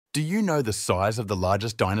Do you know the size of the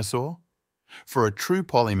largest dinosaur? For a true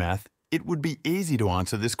polymath, it would be easy to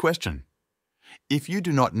answer this question. If you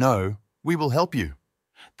do not know, we will help you.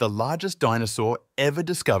 The largest dinosaur ever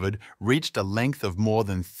discovered reached a length of more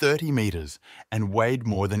than 30 meters and weighed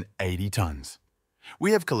more than 80 tons.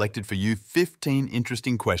 We have collected for you 15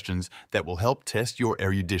 interesting questions that will help test your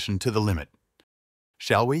erudition to the limit.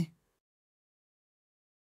 Shall we?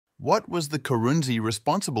 What was the Kurunzi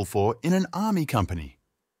responsible for in an army company?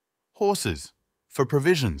 Horses, for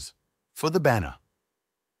provisions, for the banner.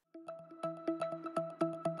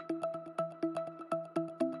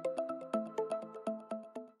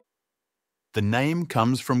 The name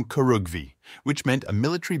comes from Kurugvi, which meant a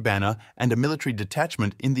military banner and a military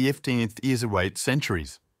detachment in the 15th Isewaite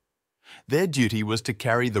centuries. Their duty was to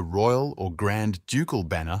carry the royal or grand ducal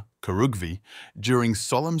banner, Kurugvi, during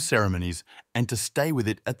solemn ceremonies and to stay with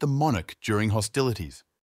it at the monarch during hostilities.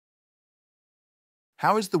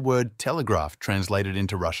 How is the word telegraph translated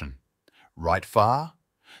into Russian? Write far,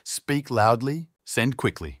 speak loudly, send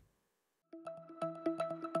quickly.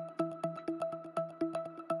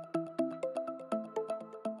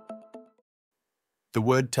 The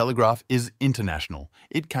word telegraph is international.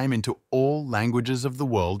 It came into all languages of the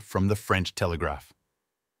world from the French telegraph.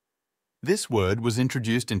 This word was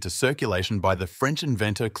introduced into circulation by the French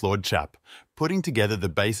inventor Claude Chappe, putting together the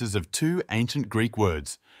bases of two ancient Greek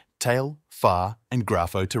words, tel, far, and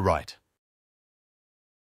grapho, to write.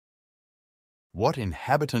 What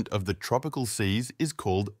inhabitant of the tropical seas is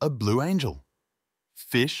called a blue angel?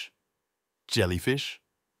 Fish, jellyfish,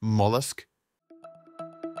 mollusk.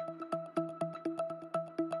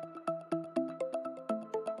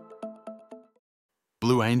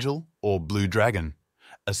 Blue angel or blue dragon,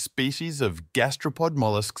 a species of gastropod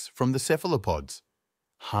mollusks from the cephalopods.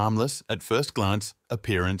 Harmless at first glance,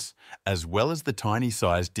 appearance, as well as the tiny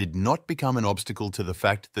size did not become an obstacle to the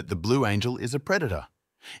fact that the blue angel is a predator.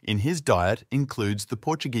 In his diet includes the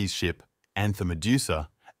Portuguese ship, Anthomedusa,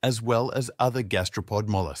 as well as other gastropod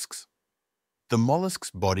mollusks. The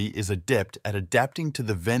mollusk's body is adept at adapting to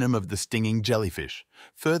the venom of the stinging jellyfish,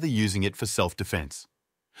 further using it for self-defense.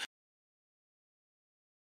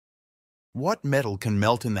 What metal can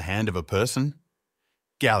melt in the hand of a person?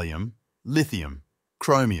 Gallium, lithium,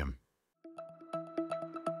 chromium.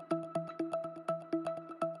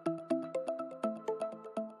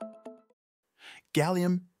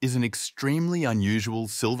 Gallium is an extremely unusual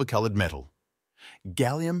silver-colored metal.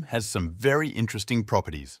 Gallium has some very interesting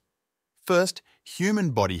properties. First,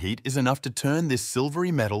 human body heat is enough to turn this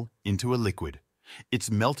silvery metal into a liquid. Its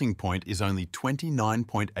melting point is only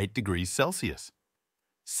 29.8 degrees Celsius.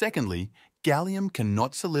 Secondly, gallium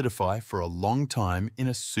cannot solidify for a long time in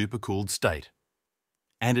a supercooled state.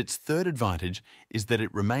 And its third advantage is that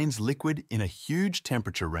it remains liquid in a huge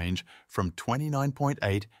temperature range from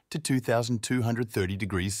 29.8 to 2,230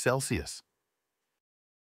 degrees Celsius.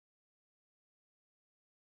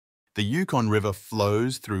 The Yukon River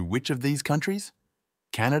flows through which of these countries?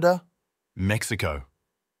 Canada, Mexico,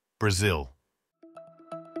 Brazil.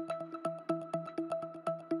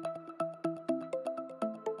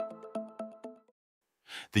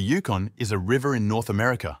 The Yukon is a river in North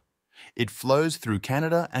America. It flows through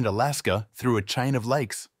Canada and Alaska through a chain of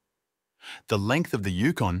lakes. The length of the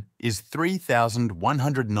Yukon is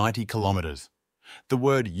 3,190 kilometers. The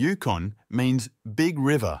word Yukon means big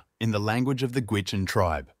river in the language of the Gwich'in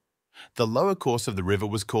tribe. The lower course of the river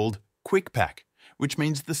was called Kwikpak, which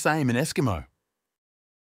means the same in Eskimo.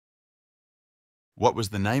 What was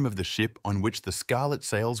the name of the ship on which the scarlet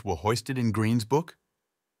sails were hoisted in Green's book?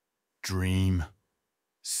 Dream.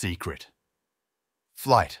 Secret.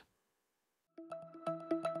 Flight.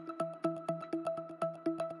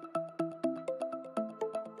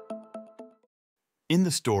 In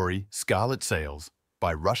the story Scarlet Sails,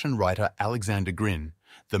 by Russian writer Alexander Grin,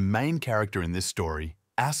 the main character in this story,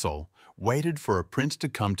 Asol, waited for a prince to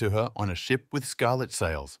come to her on a ship with scarlet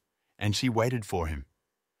sails, and she waited for him.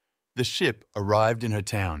 The ship arrived in her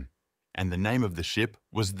town, and the name of the ship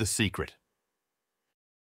was The Secret.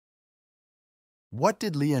 What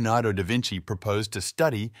did Leonardo da Vinci propose to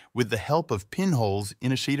study with the help of pinholes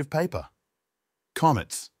in a sheet of paper?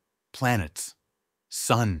 Comets, planets,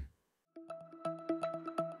 sun.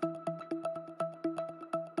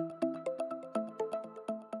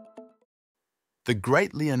 The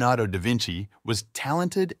great Leonardo da Vinci was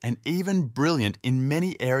talented and even brilliant in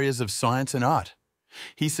many areas of science and art.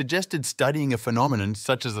 He suggested studying a phenomenon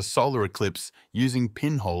such as a solar eclipse using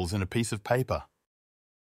pinholes in a piece of paper.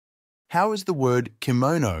 How is the word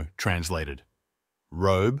kimono translated?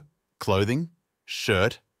 Robe, clothing,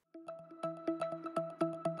 shirt.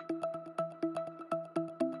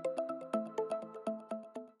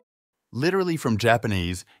 Literally from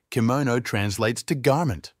Japanese, kimono translates to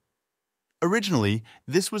garment. Originally,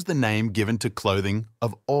 this was the name given to clothing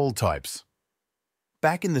of all types.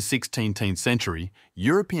 Back in the 16th century,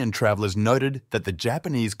 European travellers noted that the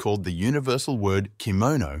Japanese called the universal word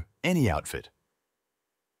kimono any outfit.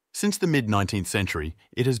 Since the mid-19th century,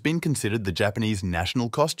 it has been considered the Japanese national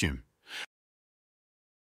costume.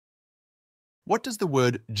 What does the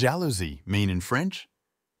word jalousie mean in French?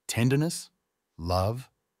 Tenderness, love,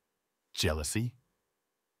 jealousy?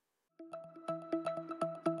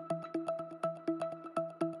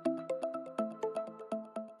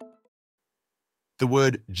 The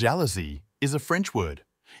word jalousie is a French word.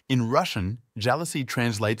 In Russian, jealousy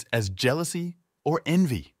translates as jealousy or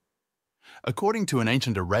envy. According to an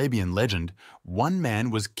ancient Arabian legend, one man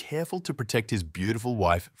was careful to protect his beautiful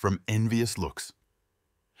wife from envious looks.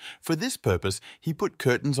 For this purpose, he put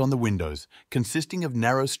curtains on the windows, consisting of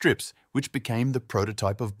narrow strips which became the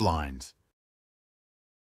prototype of blinds.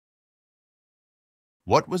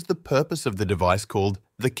 What was the purpose of the device called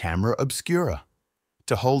the camera obscura?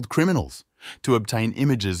 To hold criminals, to obtain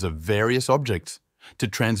images of various objects, to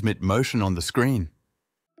transmit motion on the screen.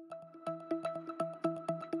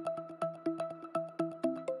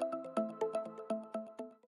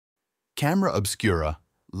 Camera obscura,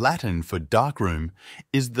 Latin for darkroom,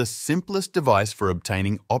 is the simplest device for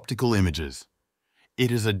obtaining optical images.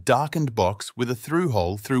 It is a darkened box with a through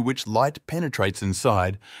hole through which light penetrates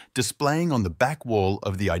inside, displaying on the back wall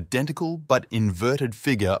of the identical but inverted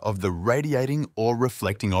figure of the radiating or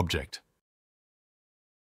reflecting object.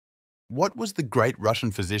 What was the great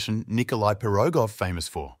Russian physician Nikolai Pirogov famous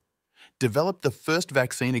for? Developed the first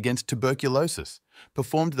vaccine against tuberculosis,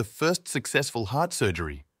 performed the first successful heart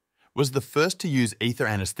surgery, was the first to use ether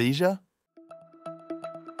anesthesia?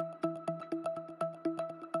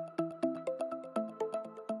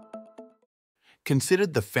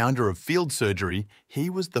 Considered the founder of field surgery, he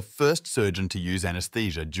was the first surgeon to use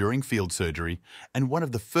anesthesia during field surgery and one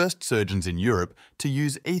of the first surgeons in Europe to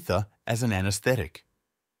use ether as an anesthetic.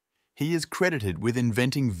 He is credited with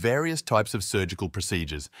inventing various types of surgical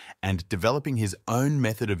procedures and developing his own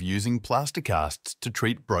method of using plaster casts to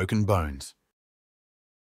treat broken bones.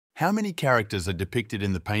 How many characters are depicted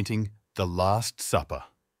in the painting The Last Supper?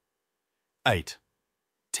 8,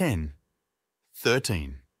 10,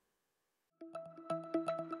 13.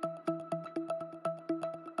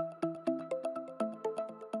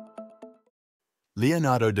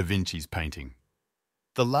 Leonardo da Vinci's painting.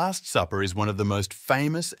 The Last Supper is one of the most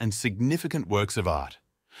famous and significant works of art.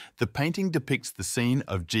 The painting depicts the scene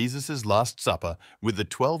of Jesus' Last Supper with the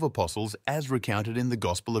 12 apostles as recounted in the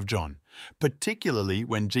Gospel of John, particularly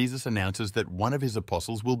when Jesus announces that one of his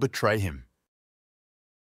apostles will betray him.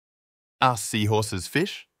 Are seahorses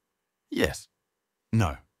fish? Yes.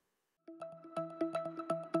 No.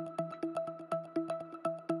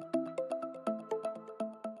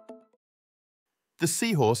 The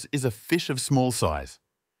seahorse is a fish of small size.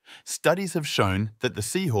 Studies have shown that the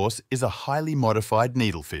seahorse is a highly modified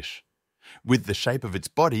needlefish. With the shape of its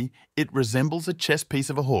body, it resembles a chess piece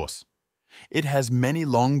of a horse. It has many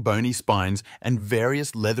long bony spines and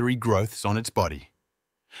various leathery growths on its body.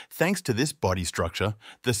 Thanks to this body structure,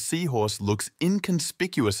 the seahorse looks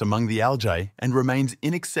inconspicuous among the algae and remains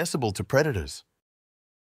inaccessible to predators.